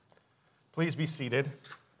Please be seated.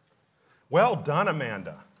 Well done,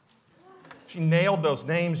 Amanda. She nailed those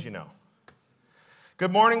names, you know.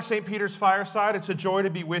 Good morning, St. Peter's Fireside. It's a joy to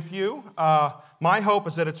be with you. My hope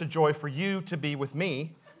is that it's a joy for you to be with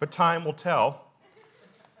me, but time will tell.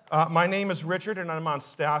 My name is Richard, and I'm on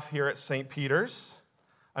staff here at St. Peter's.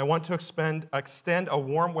 I want to extend a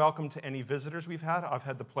warm welcome to any visitors we've had. I've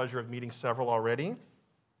had the pleasure of meeting several already.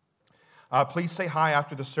 Please say hi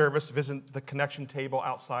after the service. Visit the connection table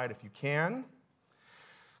outside if you can.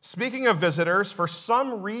 Speaking of visitors, for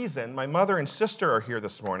some reason, my mother and sister are here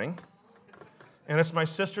this morning, and it's my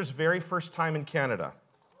sister's very first time in Canada.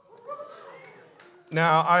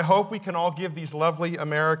 Now, I hope we can all give these lovely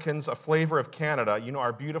Americans a flavor of Canada. You know,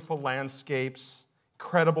 our beautiful landscapes,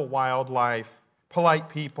 incredible wildlife, polite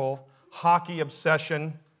people, hockey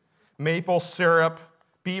obsession, maple syrup,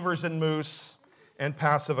 beavers and moose, and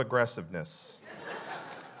passive aggressiveness.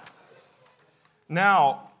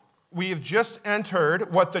 Now, we have just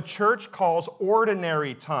entered what the church calls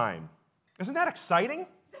ordinary time. Isn't that exciting?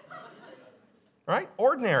 Right?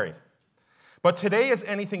 Ordinary. But today is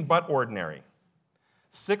anything but ordinary.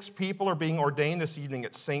 6 people are being ordained this evening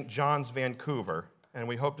at St. John's, Vancouver, and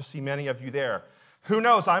we hope to see many of you there. Who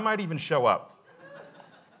knows, I might even show up.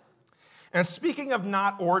 And speaking of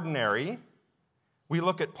not ordinary, we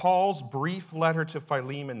look at Paul's brief letter to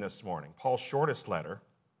Philemon this morning, Paul's shortest letter.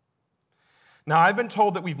 Now, I've been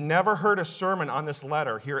told that we've never heard a sermon on this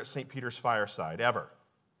letter here at St. Peter's Fireside, ever.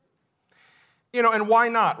 You know, and why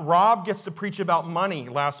not? Rob gets to preach about money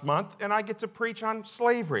last month, and I get to preach on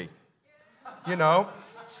slavery. You know,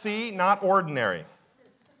 see, not ordinary.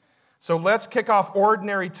 So let's kick off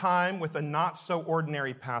ordinary time with a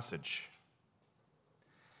not-so-ordinary passage.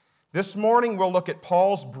 This morning, we'll look at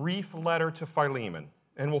Paul's brief letter to Philemon,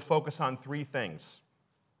 and we'll focus on 3 things: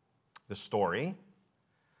 the story,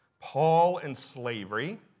 Paul and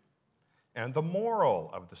slavery, and the moral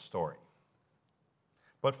of the story.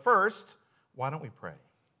 But first, why don't we pray?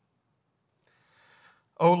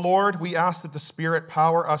 O Lord, we ask that the Spirit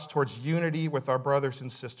power us towards unity with our brothers and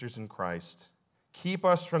sisters in Christ. Keep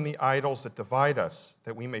us from the idols that divide us,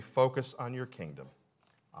 that we may focus on your kingdom.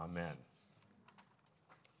 Amen.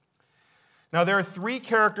 Now, there are 3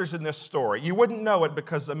 characters in this story. You wouldn't know it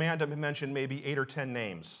because Amanda mentioned maybe 8 or 10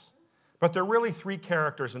 names. But there are really 3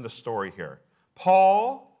 characters in the story here: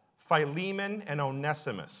 Paul, Philemon, and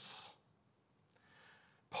Onesimus.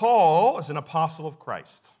 Paul is an apostle of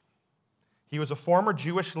Christ. He was a former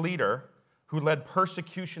Jewish leader who led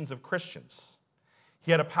persecutions of Christians.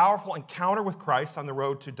 He had a powerful encounter with Christ on the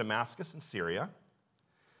road to Damascus in Syria.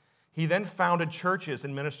 He then founded churches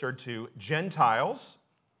and ministered to Gentiles,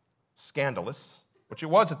 scandalous, which it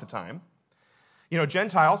was at the time. You know,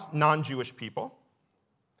 Gentiles, non-Jewish people.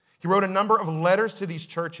 He wrote a number of letters to these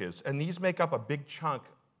churches, and these make up a big chunk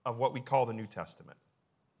of what we call the New Testament.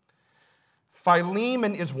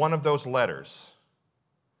 Philemon is one of those letters,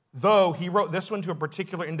 though he wrote this one to a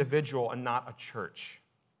particular individual and not a church.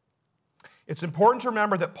 It's important to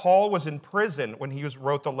remember that Paul was in prison when he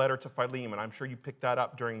wrote the letter to Philemon. I'm sure you picked that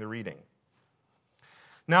up during the reading.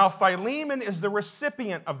 Now, Philemon is the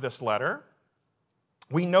recipient of this letter.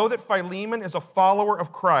 We know that Philemon is a follower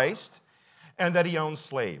of Christ and that he owns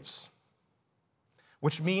slaves,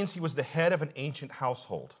 which means he was the head of an ancient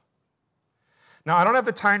household. Now, I don't have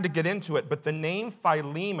the time to get into it, but the name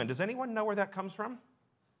Philemon, does anyone know where that comes from?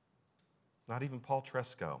 Not even Paul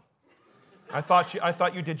Tresco. I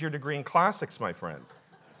thought you did your degree in classics, my friend.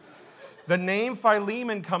 The name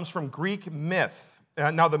Philemon comes from Greek myth.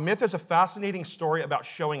 Now, the myth is a fascinating story about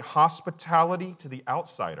showing hospitality to the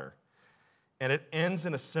outsider, and it ends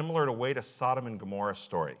in a similar way to Sodom and Gomorrah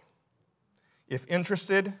story. If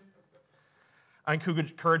interested, I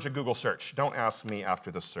encourage a Google search. Don't ask me after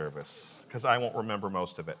the service, because I won't remember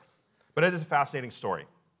most of it. But it is a fascinating story.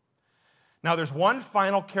 Now, there's one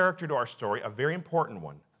final character to our story, a very important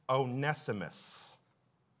one, Onesimus.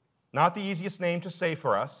 Not the easiest name to say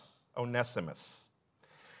for us, Onesimus.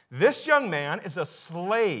 This young man is a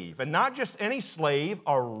slave, and not just any slave,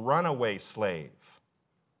 a runaway slave.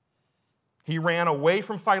 He ran away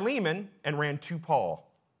from Philemon and ran to Paul.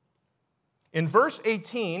 In verse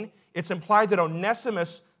 18, it's implied that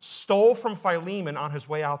Onesimus stole from Philemon on his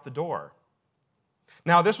way out the door.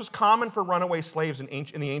 Now, this was common for runaway slaves in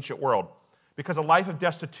the ancient world because a life of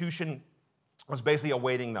destitution was basically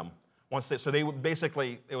awaiting them.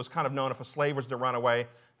 It was kind of known if a slave was to run away,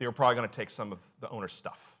 they were probably going to take some of the owner's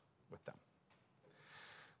stuff with them.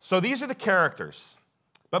 So these are the characters.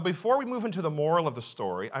 But before we move into the moral of the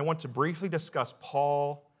story, I want to briefly discuss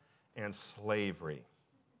Paul and slavery.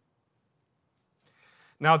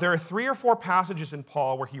 Now, there are 3 or 4 passages in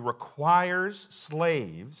Paul where he requires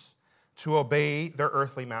slaves to obey their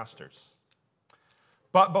earthly masters.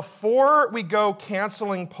 But before we go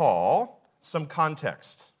canceling Paul, some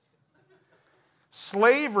context.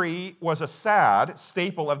 Slavery was a sad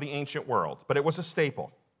staple of the ancient world, but it was a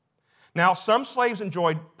staple. Now, some slaves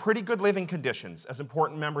enjoyed pretty good living conditions as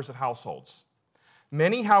important members of households.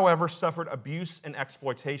 Many, however, suffered abuse and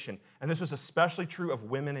exploitation, and this was especially true of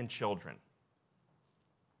women and children.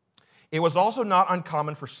 It was also not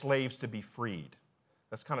uncommon for slaves to be freed.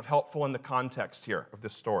 That's kind of helpful in the context here of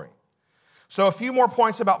this story. So a few more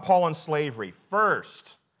points about Paul and slavery.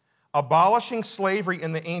 First, abolishing slavery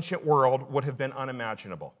in the ancient world would have been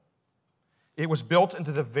unimaginable. It was built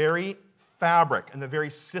into the very fabric and the very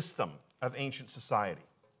system of ancient society.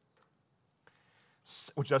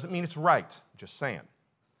 Which doesn't mean it's right, I'm just saying.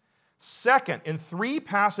 Second, in 3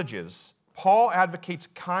 passages, Paul advocates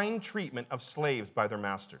kind treatment of slaves by their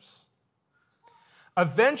masters.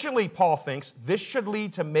 Eventually, Paul thinks, this should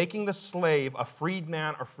lead to making the slave a freed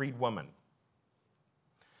man or freed woman.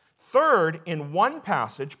 Third, in 1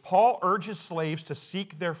 passage, Paul urges slaves to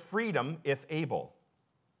seek their freedom if able.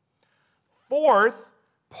 Fourth,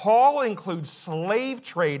 Paul includes slave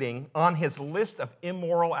trading on his list of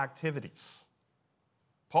immoral activities.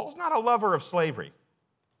 Paul's not a lover of slavery.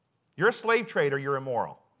 You're a slave trader, you're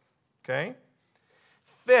immoral. Okay?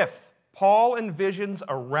 Fifth, Paul envisions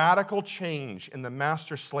a radical change in the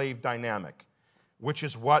master-slave dynamic, which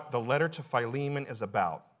is what the letter to Philemon is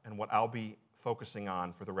about and what I'll be focusing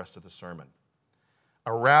on for the rest of the sermon.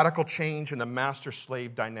 A radical change in the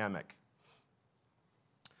master-slave dynamic.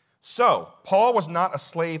 So, Paul was not a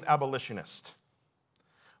slave abolitionist,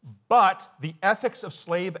 but the ethics of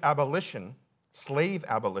slave abolition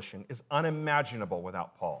is unimaginable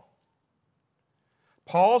without Paul.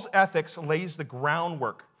 Paul's ethics lays the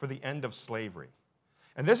groundwork for the end of slavery.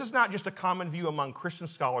 And this is not just a common view among Christian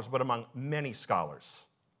scholars, but among many scholars.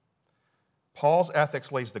 Paul's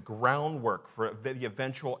ethics lays the groundwork for the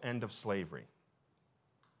eventual end of slavery.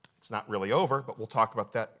 It's not really over, but we'll talk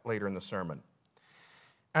about that later in the sermon.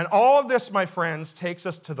 And all of this, my friends, takes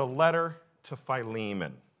us to the letter to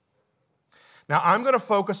Philemon. Now, I'm going to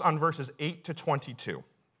focus on verses 8 to 22.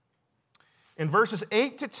 In verses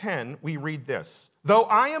 8 to 10, we read this. Though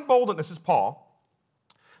I am bold, this is Paul,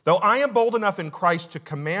 though I am bold enough in Christ to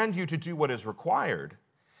command you to do what is required,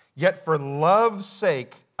 yet for love's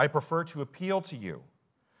sake I prefer to appeal to you.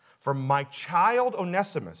 For my child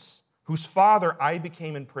Onesimus, whose father I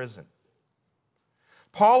became in prison.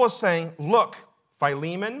 Paul is saying, look,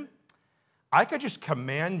 Philemon, I could just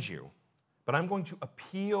command you, but I'm going to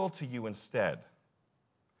appeal to you instead.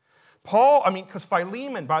 Because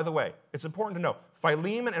Philemon, by the way, it's important to know,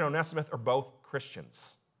 Philemon and Onesimus are both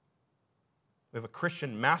Christians. We have a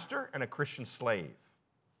Christian master and a Christian slave.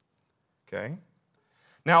 Okay?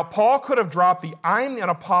 Now, Paul could have dropped the I'm an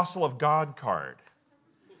apostle of God card,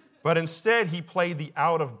 but instead he played the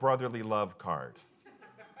out of brotherly love card.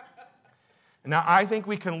 Now, I think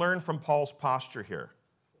we can learn from Paul's posture here.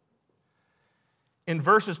 In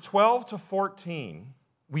verses 12 to 14,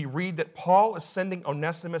 we read that Paul is sending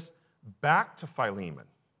Onesimus back to Philemon.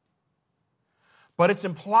 But it's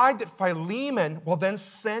implied that Philemon will then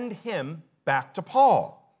send him back to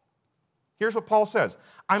Paul. Here's what Paul says.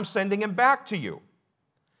 I'm sending him back to you.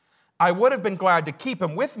 I would have been glad to keep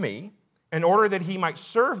him with me in order that he might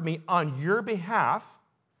serve me on your behalf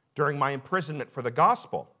during my imprisonment for the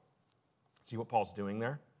gospel. See what Paul's doing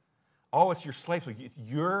there? Oh, it's your slave, so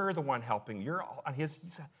you're the one helping. You're on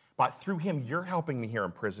but through him, you're helping me here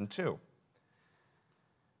in prison too.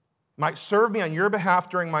 Might serve me on your behalf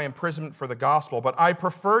during my imprisonment for the gospel, but I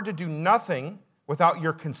prefer to do nothing without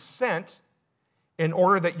your consent in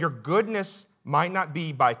order that your goodness might not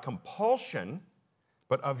be by compulsion,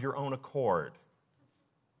 but of your own accord.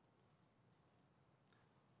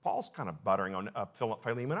 Paul's kind of buttering on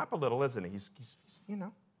Philemon up a little, isn't he? He's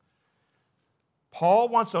Paul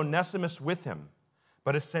wants Onesimus with him,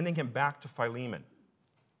 but is sending him back to Philemon.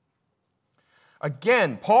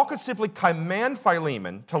 Again, Paul could simply command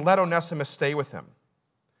Philemon to let Onesimus stay with him.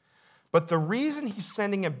 But the reason he's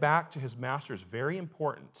sending him back to his master is very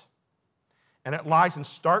important, and it lies in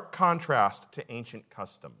stark contrast to ancient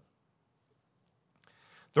custom.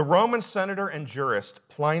 The Roman senator and jurist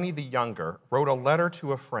Pliny the Younger wrote a letter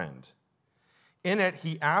to a friend. In it,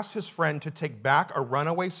 he asked his friend to take back a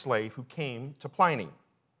runaway slave who came to Pliny.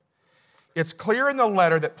 It's clear in the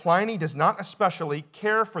letter that Pliny does not especially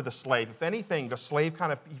care for the slave. If anything, the slave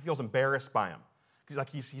he feels embarrassed by him.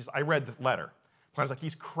 I read the letter. Pliny's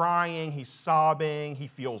he's crying, he's sobbing, he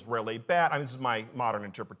feels really bad. This is my modern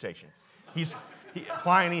interpretation.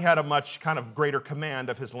 Pliny had a much kind of greater command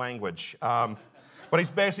of his language. But he's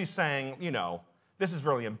basically saying, This is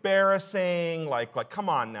really embarrassing. Like, come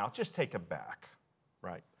on now, just take him back,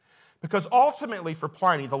 right? Because ultimately for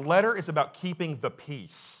Pliny, the letter is about keeping the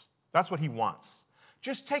peace. That's what he wants.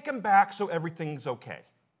 Just take him back so everything's okay.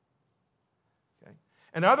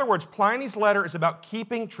 In other words, Pliny's letter is about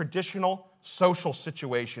keeping traditional social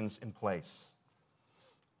situations in place.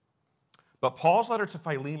 But Paul's letter to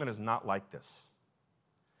Philemon is not like this.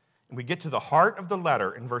 And we get to the heart of the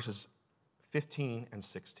letter in verses 15 and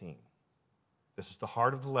 16. This is the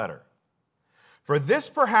heart of the letter. For this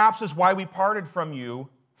perhaps is why we parted from you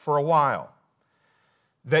for a while,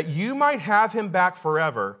 that you might have him back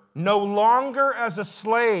forever, no longer as a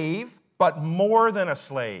slave, but more than a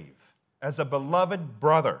slave, as a beloved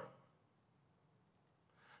brother.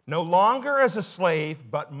 No longer as a slave,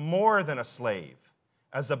 but more than a slave,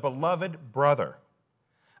 as a beloved brother.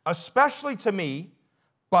 Especially to me,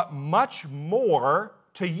 but much more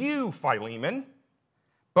to you, Philemon,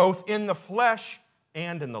 both in the flesh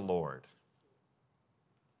and in the Lord.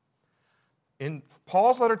 In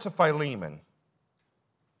Paul's letter to Philemon,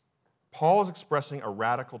 Paul is expressing a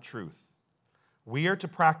radical truth. We are to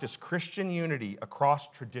practice Christian unity across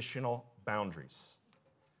traditional boundaries.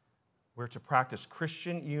 We're to practice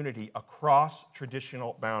Christian unity across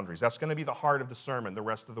traditional boundaries. That's going to be the heart of the sermon the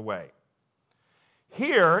rest of the way.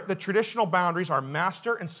 Here, the traditional boundaries are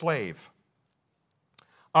master and slave.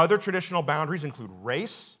 Other traditional boundaries include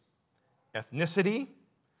race, ethnicity,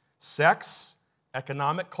 sex,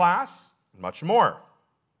 economic class, and much more.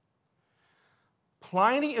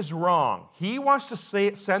 Pliny is wrong. He wants to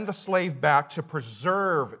send the slave back to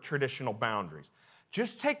preserve traditional boundaries.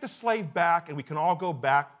 Just take the slave back and we can all go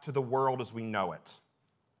back to the world as we know it.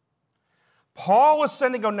 Paul is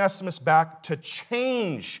sending Onesimus back to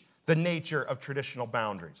change the nature of traditional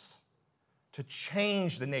boundaries. To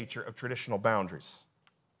change the nature of traditional boundaries.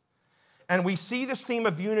 And we see this theme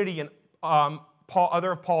of unity in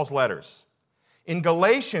other of Paul's letters. In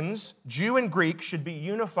Galatians, Jew and Greek should be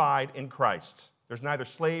unified in Christ. There's neither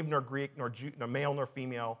slave nor Greek, nor Jew, nor male nor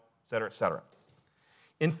female, etc., etc.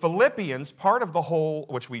 In Philippians, part of the whole,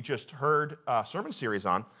 which we just heard a sermon series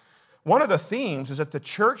on, one of the themes is that the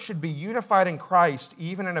church should be unified in Christ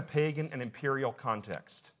even in a pagan and imperial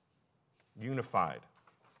context. Unified.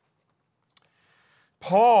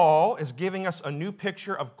 Paul is giving us a new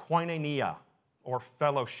picture of koinonia, or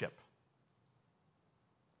fellowship.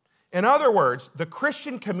 In other words, the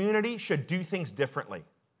Christian community should do things differently.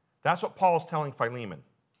 That's what Paul is telling Philemon.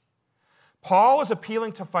 Paul is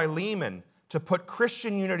appealing to Philemon to put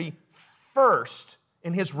Christian unity first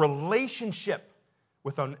in his relationship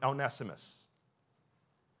with Onesimus,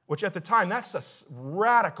 which at the time, that's a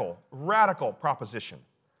radical proposition.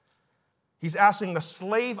 He's asking the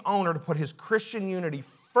slave owner to put his Christian unity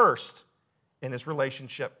first in his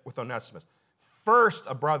relationship with Onesimus. First,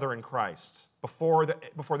 a brother in Christ, before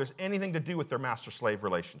there's anything to do with their master-slave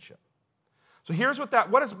relationship. So here's what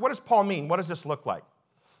does Paul mean? What does this look like?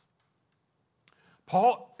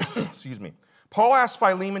 Paul asks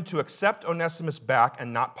Philemon to accept Onesimus back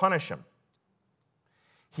and not punish him.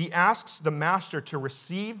 He asks the master to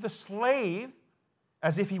receive the slave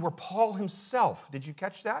as if he were Paul himself. Did you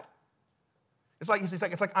catch that? It's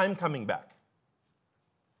like I'm coming back.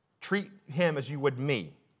 Treat him as you would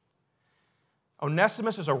me.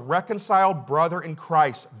 Onesimus is a reconciled brother in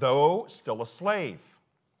Christ, though still a slave.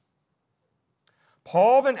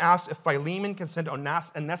 Paul then asks if Philemon can send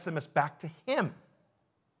Onesimus back to him.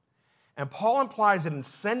 And Paul implies that in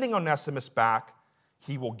sending Onesimus back,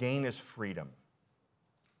 he will gain his freedom.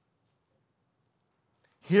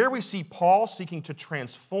 Here we see Paul seeking to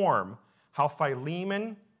transform how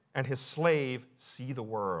Philemon and his slave see the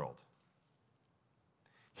world.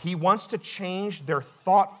 He wants to change their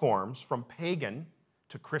thought forms from pagan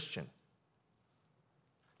to Christian.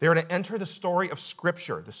 They are to enter the story of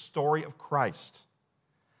Scripture, the story of Christ,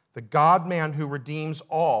 the God-man who redeems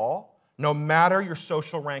all, no matter your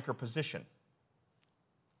social rank or position.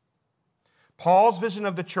 Paul's vision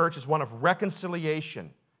of the church is one of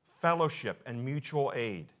reconciliation, fellowship, and mutual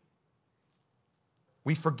aid.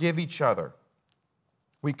 We forgive each other.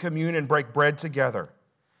 We commune and break bread together,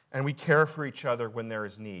 and we care for each other when there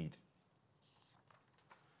is need.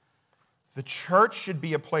 The church should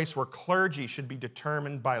be a place where clergy should be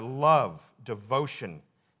determined by love, devotion,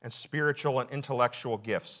 and spiritual and intellectual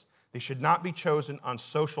gifts. They should not be chosen on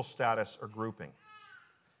social status or grouping.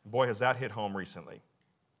 Boy, has that hit home recently.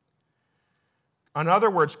 In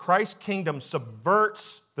other words, Christ's kingdom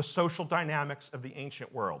subverts the social dynamics of the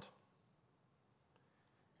ancient world.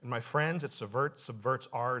 And my friends, it subverts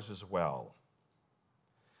ours as well.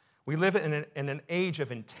 We live in an age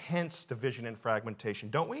of intense division and fragmentation,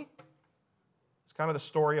 don't we? It's kind of the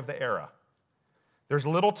story of the era. There's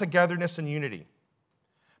little togetherness and unity.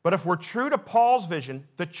 But if we're true to Paul's vision,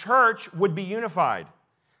 the church would be unified.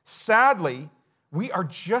 Sadly, we are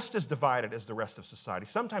just as divided as the rest of society,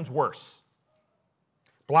 sometimes worse.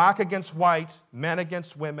 Black against white, men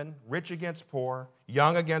against women, rich against poor,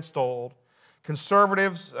 young against old,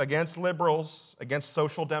 conservatives against liberals, against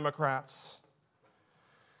social democrats.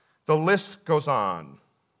 The list goes on.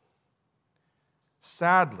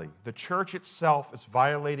 Sadly, the church itself is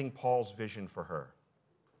violating Paul's vision for her.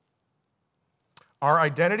 Our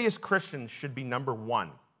identity as Christians should be number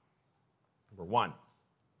one. Number one.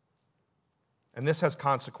 And this has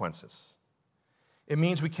consequences. It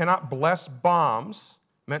means we cannot bless bombs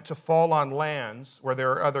meant to fall on lands where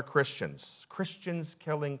there are other Christians. Christians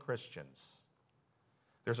killing Christians.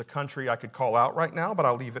 There's a country I could call out right now, but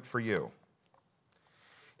I'll leave it for you.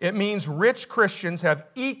 It means rich Christians have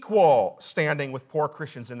equal standing with poor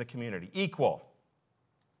Christians in the community. Equal.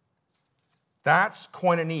 That's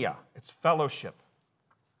koinonia. It's fellowship.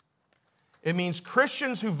 It means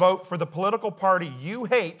Christians who vote for the political party you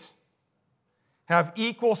hate have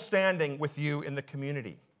equal standing with you in the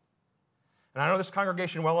community. And I know this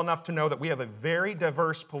congregation well enough to know that we have a very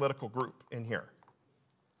diverse political group in here.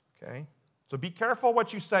 Okay? So be careful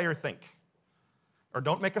what you say or think, or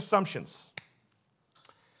don't make assumptions.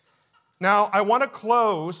 Now, I want to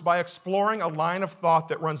close by exploring a line of thought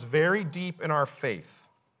that runs very deep in our faith.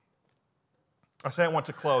 I say I want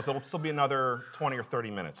to close. It'll still be another 20 or 30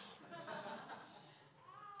 minutes.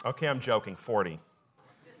 Okay, I'm joking, 40.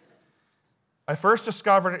 I first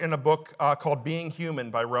discovered it in a book called Being Human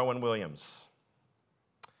by Rowan Williams.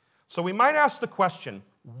 So we might ask the question,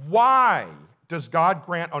 why does God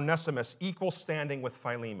grant Onesimus equal standing with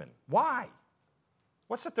Philemon? Why?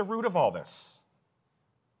 What's at the root of all this?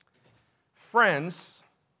 Friends,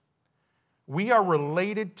 we are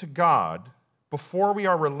related to God before we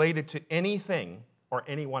are related to anything or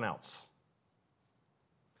anyone else.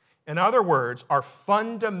 In other words, our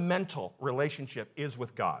fundamental relationship is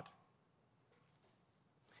with God.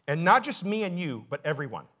 And not just me and you, but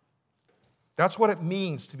everyone. That's what it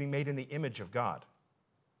means to be made in the image of God.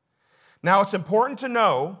 Now, it's important to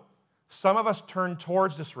know some of us turn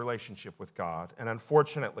towards this relationship with God, and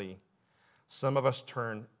unfortunately, some of us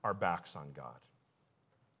turn our backs on God.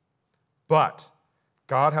 But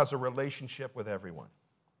God has a relationship with everyone.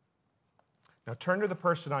 Now, turn to the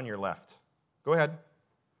person on your left. Go ahead.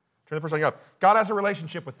 Turn to the person on your left. God has a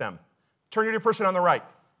relationship with them. Turn to the person on the right.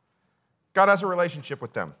 God has a relationship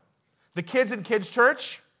with them. The kids in kids'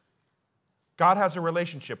 church, God has a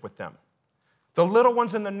relationship with them. The little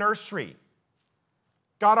ones in the nursery,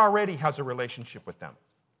 God already has a relationship with them.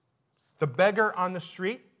 The beggar on the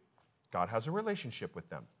street, God has a relationship with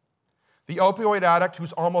them. The opioid addict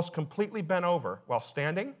who's almost completely bent over while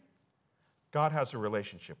standing, God has a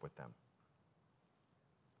relationship with them.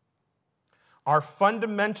 Our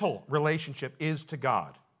fundamental relationship is to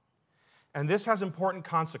God. And this has important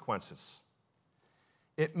consequences.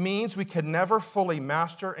 It means we can never fully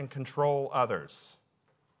master and control others.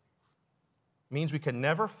 It means we can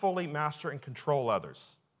never fully master and control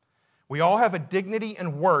others. We all have a dignity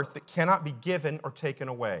and worth that cannot be given or taken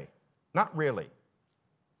away. Not really.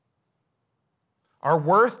 Our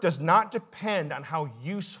worth does not depend on how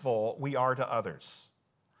useful we are to others.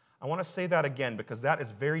 I want to say that again because that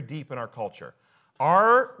is very deep in our culture.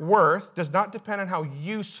 Our worth does not depend on how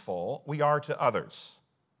useful we are to others.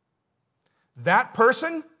 That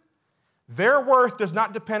person, their worth does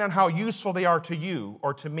not depend on how useful they are to you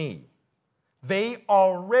or to me. They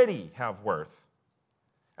already have worth,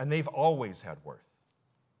 and they've always had worth.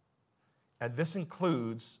 And this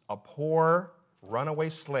includes a poor, runaway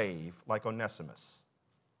slave like Onesimus.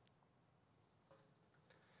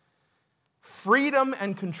 Freedom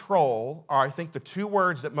and control are, I think, the two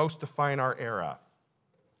words that most define our era.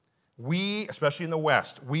 We, especially in the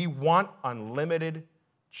West, we want unlimited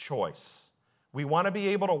choice. We want to be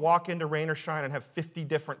able to walk into rain or shine and have 50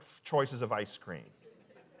 different choices of ice cream.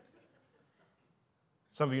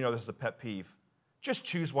 Some of you know this is a pet peeve. Just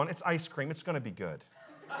choose one. It's ice cream. It's going to be good.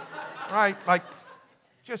 Right? Like,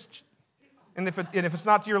 just, and if it's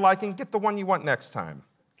not to your liking, get the one you want next time.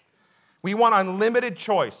 We want unlimited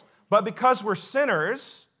choice. But because we're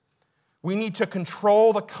sinners, we need to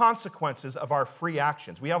control the consequences of our free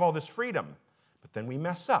actions. We have all this freedom, but then we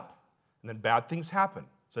mess up, and then bad things happen.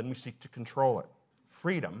 So then we seek to control it.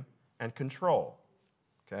 Freedom and control.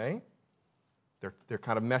 Okay? They're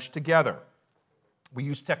kind of meshed together. We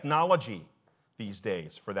use technology these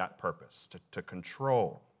days for that purpose, to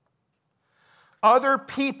control. Other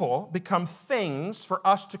people become things for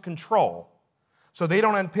us to control, so they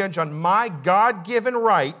don't impinge on my God-given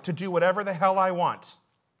right to do whatever the hell I want.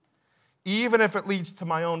 even if it leads to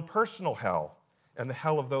my own personal hell and the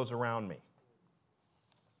hell of those around me.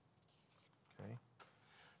 Okay?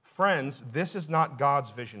 Friends, this is not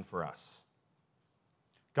God's vision for us.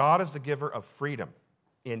 God is the giver of freedom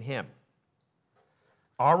in Him.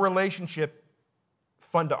 Our relationship,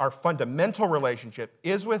 our fundamental relationship,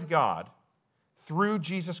 is with God through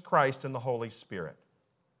Jesus Christ and the Holy Spirit.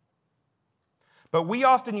 But we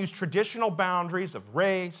often use traditional boundaries of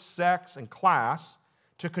race, sex, and class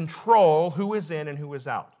to control who is in and who is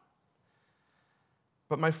out.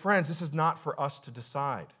 But my friends, this is not for us to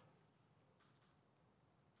decide.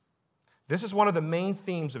 This is one of the main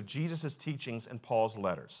themes of Jesus' teachings in Paul's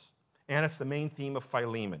letters, and it's the main theme of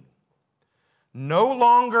Philemon. No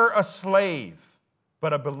longer a slave,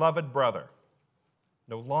 but a beloved brother.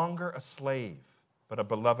 No longer a slave, but a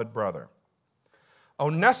beloved brother.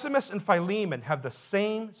 Onesimus and Philemon have the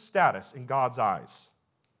same status in God's eyes.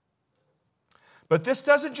 But this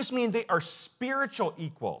doesn't just mean they are spiritual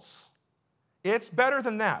equals. It's better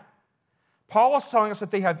than that. Paul is telling us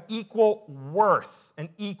that they have equal worth and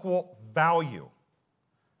equal value.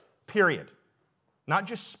 Period. Not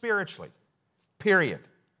just spiritually. Period.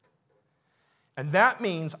 And that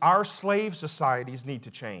means our slave societies need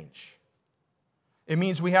to change. It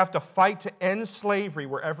means we have to fight to end slavery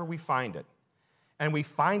wherever we find it. And we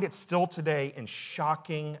find it still today in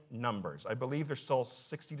shocking numbers. I believe there's still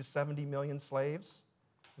 60 to 70 million slaves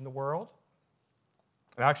in the world.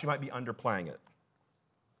 I actually might be underplaying it.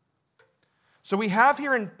 So we have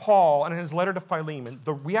here in Paul and in his letter to Philemon,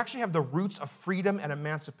 we actually have the roots of freedom and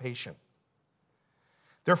emancipation.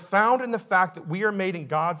 They're found in the fact that we are made in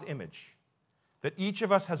God's image, that each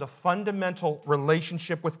of us has a fundamental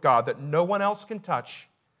relationship with God that no one else can touch,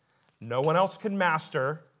 no one else can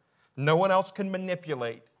master, no one else can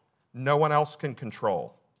manipulate, no one else can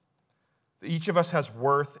control. Each of us has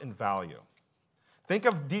worth and value. Think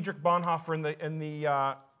of Dietrich Bonhoeffer in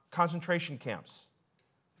the concentration camps.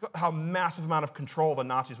 How massive amount of control the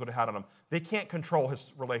Nazis would have had on him. They can't control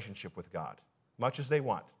his relationship with God, much as they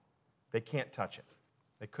want. They can't touch it.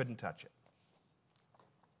 They couldn't touch it.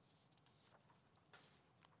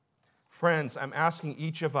 Friends, I'm asking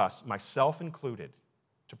each of us, myself included,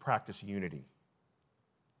 to practice unity.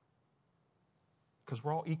 Because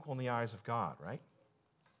we're all equal in the eyes of God, right?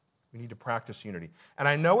 We need to practice unity. And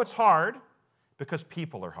I know it's hard because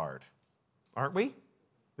people are hard, aren't we?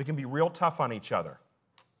 We can be real tough on each other.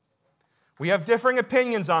 We have differing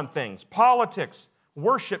opinions on things, politics,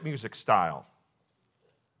 worship music style.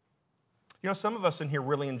 You know, some of us in here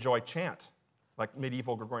really enjoy chant, like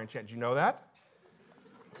medieval Gregorian chant. Do you know that?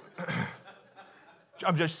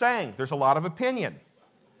 I'm just saying, there's a lot of opinion.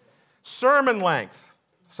 Sermon length.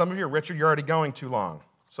 Some of you are, Richard, you're already going too long.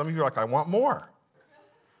 Some of you are like, I want more.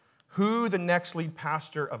 Who the next lead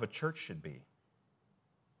pastor of a church should be.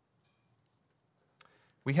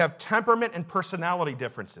 We have temperament and personality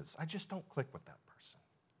differences. I just don't click with that person.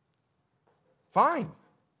 Fine.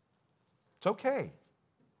 It's okay.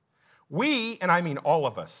 We, and I mean all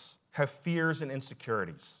of us, have fears and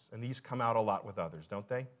insecurities, and these come out a lot with others, don't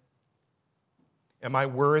they? Am I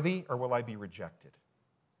worthy or will I be rejected?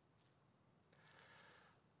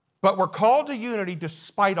 But we're called to unity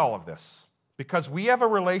despite all of this, because we have a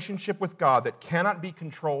relationship with God that cannot be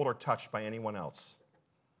controlled or touched by anyone else.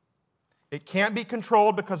 It can't be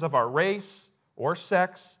controlled because of our race or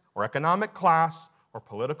sex or economic class or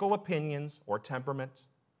political opinions or temperament.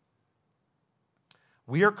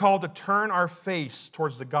 We are called to turn our face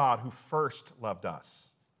towards the God who first loved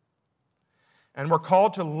us. And we're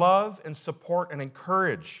called to love and support and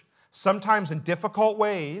encourage, sometimes in difficult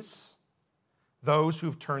ways, those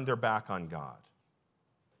who've turned their back on God.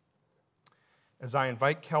 As I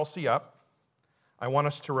invite Kelsey up, I want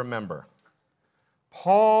us to remember,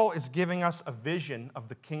 Paul is giving us a vision of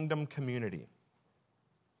the kingdom community.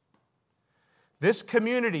 This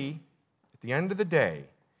community, at the end of the day,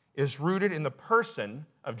 is rooted in the person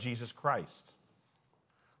of Jesus Christ,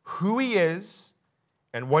 who he is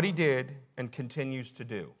and what he did and continues to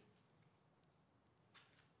do.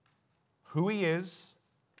 Who he is,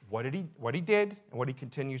 what he did, and what he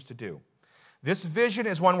continues to do. This vision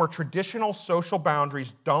is one where traditional social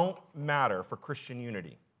boundaries don't matter for Christian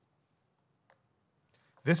unity.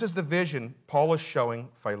 This is the vision Paul is showing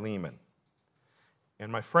Philemon.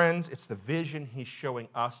 And my friends, it's the vision he's showing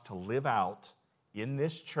us to live out in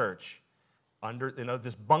this church,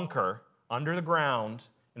 this bunker, under the ground,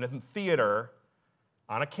 in a theater,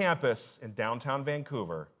 on a campus in downtown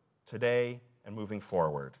Vancouver, today and moving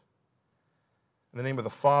forward. In the name of the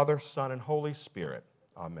Father, Son, and Holy Spirit,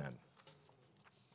 amen.